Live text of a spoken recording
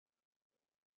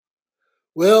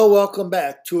Well, welcome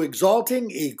back to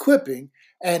Exalting, Equipping,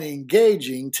 and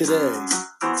Engaging Today.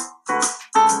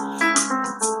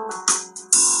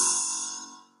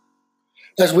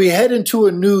 As we head into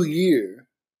a new year,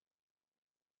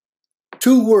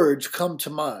 two words come to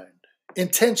mind: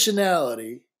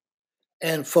 intentionality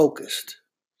and focused.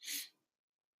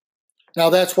 Now,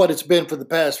 that's what it's been for the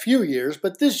past few years,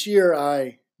 but this year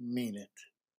I mean it.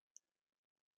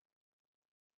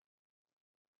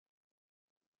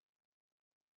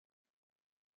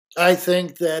 I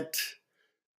think that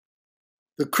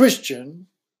the Christian,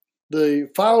 the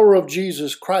follower of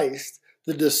Jesus Christ,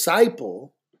 the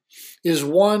disciple, is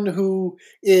one who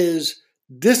is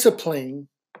disciplining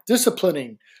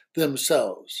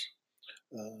themselves.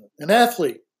 An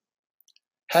athlete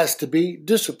has to be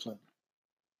disciplined.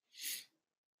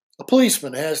 A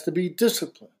policeman has to be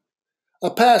disciplined. A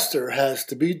pastor has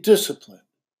to be disciplined.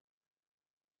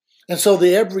 And so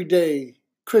the everyday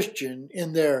Christian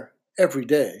in their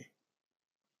everyday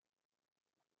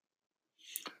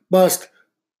must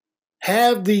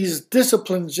have these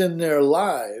disciplines in their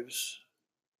lives,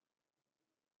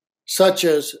 such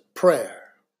as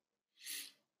prayer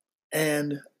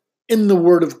and in the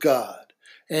Word of God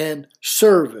and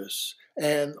service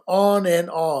and on and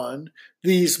on.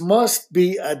 These must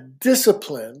be a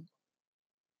discipline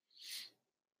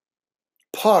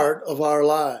part of our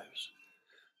lives.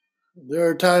 There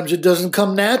are times it doesn't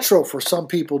come natural for some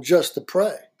people just to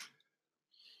pray.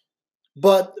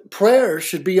 But prayer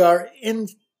should be our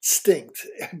instinct.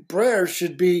 Prayer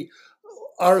should be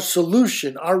our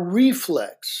solution, our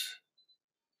reflex.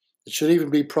 It should even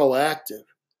be proactive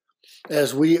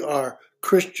as we are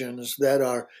Christians that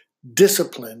are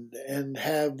disciplined and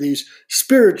have these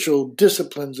spiritual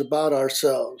disciplines about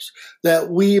ourselves, that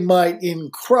we might in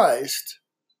Christ,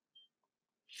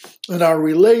 in our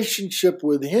relationship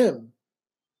with Him,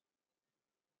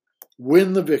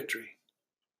 win the victory.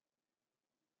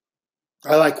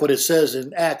 I like what it says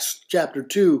in Acts chapter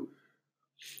 2,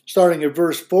 starting at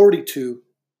verse 42.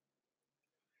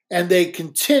 And they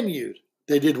continued.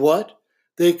 They did what?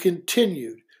 They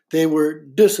continued. They were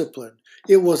disciplined.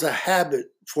 It was a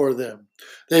habit for them.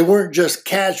 They weren't just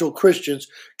casual Christians.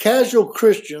 Casual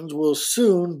Christians will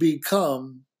soon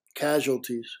become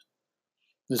casualties.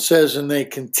 It says, and they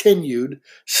continued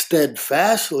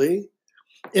steadfastly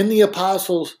in the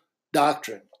apostles'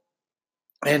 doctrine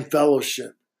and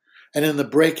fellowship, and in the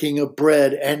breaking of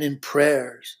bread and in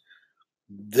prayers.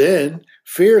 Then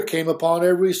fear came upon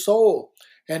every soul,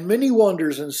 and many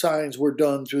wonders and signs were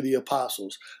done through the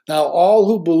apostles. Now all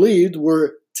who believed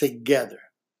were together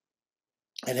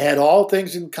and had all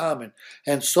things in common,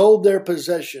 and sold their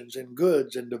possessions and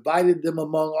goods, and divided them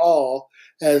among all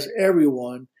as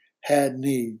everyone had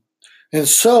need. And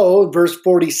so, verse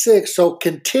 46, so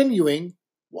continuing,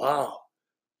 wow,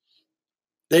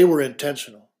 they were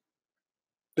intentional.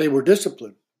 They were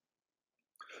disciplined.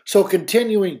 So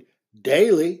continuing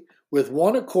daily with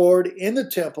one accord in the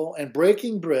temple and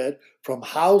breaking bread from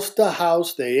house to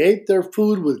house, they ate their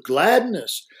food with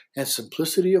gladness and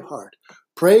simplicity of heart,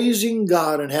 praising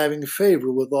God and having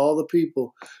favor with all the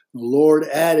people. The Lord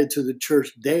added to the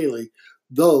church daily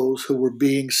those who were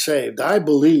being saved. I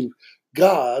believe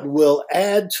God will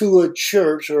add to a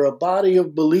church or a body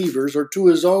of believers or to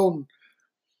His own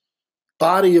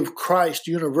body of Christ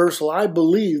universal. I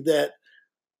believe that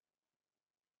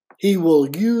He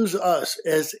will use us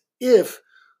as if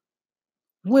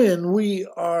when we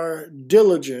are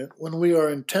diligent, when we are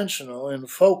intentional and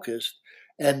focused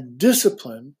and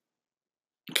disciplined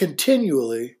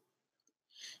continually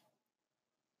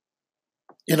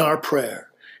in our prayer,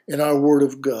 in our Word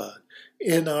of God,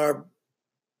 in our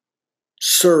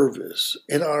service,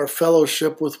 in our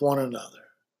fellowship with one another.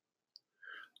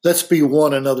 Let's be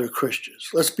one another Christians.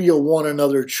 Let's be a one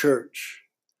another church.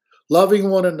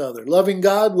 Loving one another, loving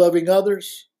God, loving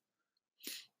others,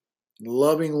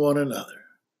 loving one another.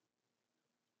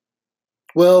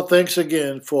 Well, thanks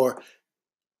again for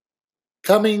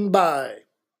coming by,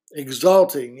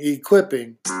 exalting,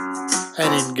 equipping,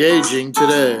 and engaging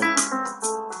today.